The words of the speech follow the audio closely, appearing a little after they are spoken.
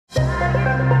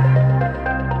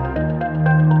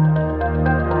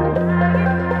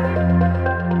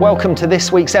Welcome to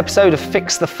this week's episode of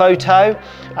Fix the Photo.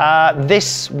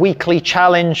 This weekly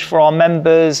challenge for our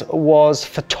members was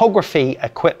photography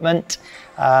equipment.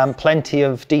 Plenty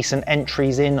of decent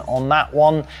entries in on that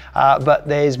one, but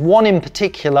there's one in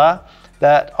particular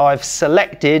that I've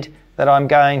selected that I'm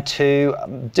going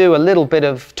to do a little bit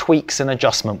of tweaks and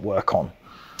adjustment work on.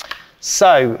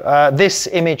 So this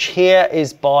image here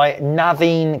is by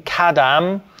Naveen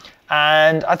Kadam.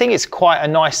 And I think it's quite a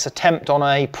nice attempt on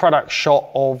a product shot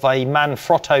of a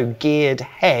Manfrotto geared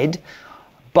head,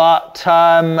 but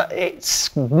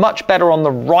it's much better on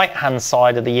the right-hand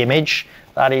side of the image.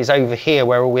 That is over here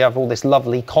where we have all this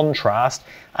lovely contrast,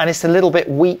 and it's a little bit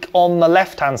weak on the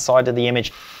left-hand side of the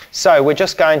image. So we're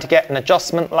just going to get an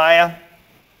adjustment layer,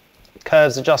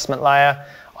 curves adjustment layer.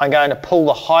 I'm going to pull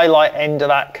the highlight end of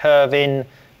that curve in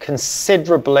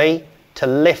considerably to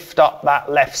lift up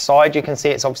that left side. You can see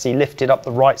it's obviously lifted up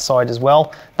the right side as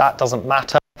well. That doesn't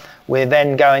matter. We're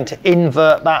then going to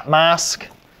invert that mask.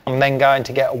 I'm then going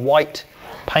to get a white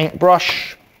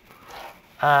paintbrush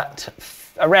at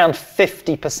around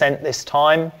 50% this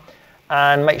time,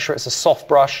 and make sure it's a soft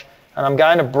brush. And I'm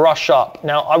going to brush up.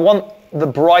 Now I want the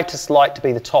brightest light to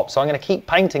be the top, so I'm going to keep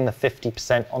painting the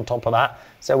 50% on top of that.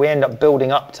 So we end up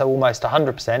building up to almost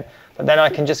 100%. But then I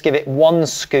can just give it one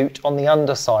scoot on the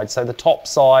underside, so the top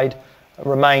side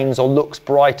remains or looks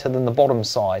brighter than the bottom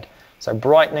side. So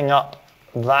brightening up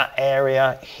that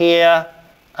area here,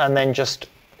 and then just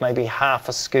maybe half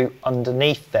a scoot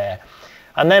underneath there.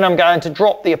 And then I'm going to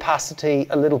drop the opacity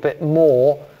a little bit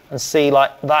more and see,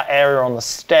 like, that area on the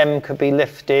stem could be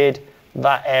lifted.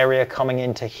 That area coming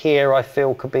into here I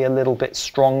feel could be a little bit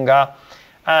stronger.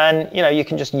 And you know, you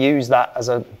can just use that as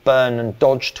a burn and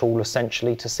dodge tool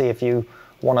essentially to see if you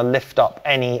want to lift up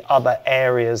any other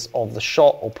areas of the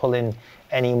shot or pull in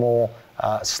any more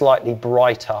slightly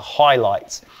brighter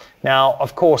highlights. Now,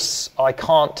 of course, I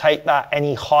can't take that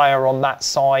any higher on that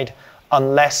side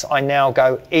unless I now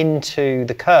go into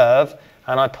the curve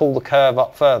and I pull the curve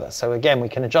up further. So again, we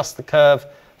can adjust the curve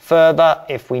further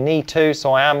if we need to.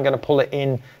 So I am going to pull it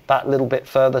in that little bit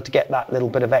further to get that little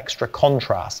bit of extra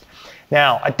contrast.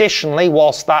 Now, additionally,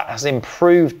 whilst that has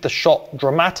improved the shot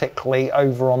dramatically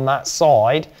over on that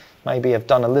side, maybe I've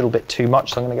done a little bit too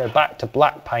much, so I'm going to go back to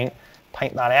black paint,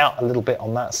 paint that out a little bit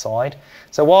on that side.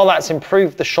 So while that's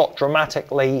improved the shot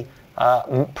dramatically,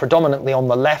 predominantly on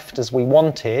the left as we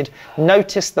wanted,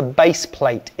 notice the base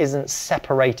plate isn't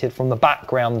separated from the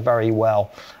background very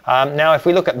well. Now, if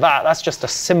we look at that, that's just a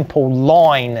simple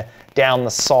line down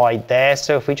the side there.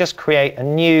 So if we just create a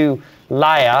new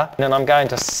layer, and I'm going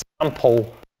to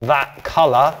sample that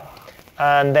color,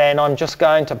 and then I'm just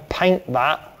going to paint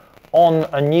that on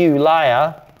a new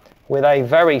layer with a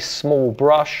very small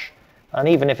brush. And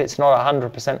even if it's not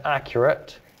 100%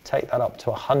 accurate, take that up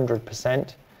to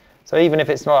 100%. So even if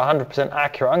it's not 100%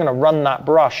 accurate, I'm going to run that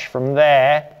brush from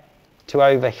there to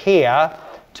over here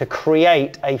to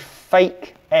create a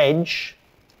fake edge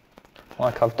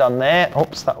like I've done there.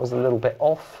 Oops, that was a little bit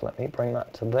off. Let me bring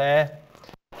that to there.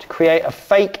 To create a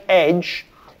fake edge.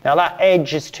 Now that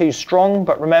edge is too strong,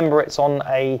 but remember it's on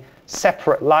a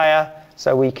separate layer,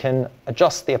 so we can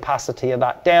adjust the opacity of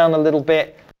that down a little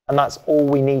bit, and that's all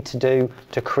we need to do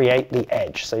to create the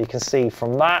edge. So you can see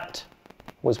from that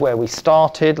was where we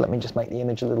started. Let me just make the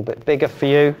image a little bit bigger for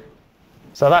you.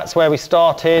 So that's where we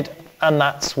started, and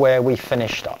that's where we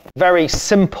finished up. Very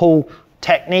simple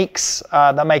techniques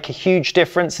that make a huge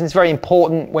difference, and it's very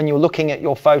important when you're looking at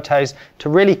your photos to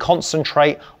really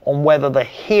concentrate on whether the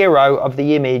hero of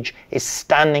the image is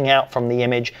standing out from the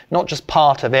image, not just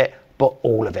part of it, but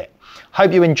all of it.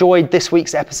 Hope you enjoyed this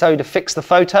week's episode of Fix the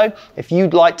Photo. If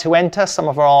you'd like to enter some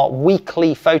of our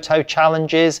weekly photo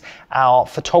challenges, our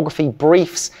photography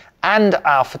briefs, and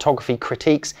our photography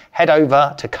critiques, head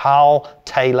over to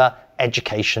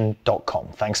carltayloreducation.com.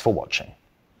 Thanks for watching.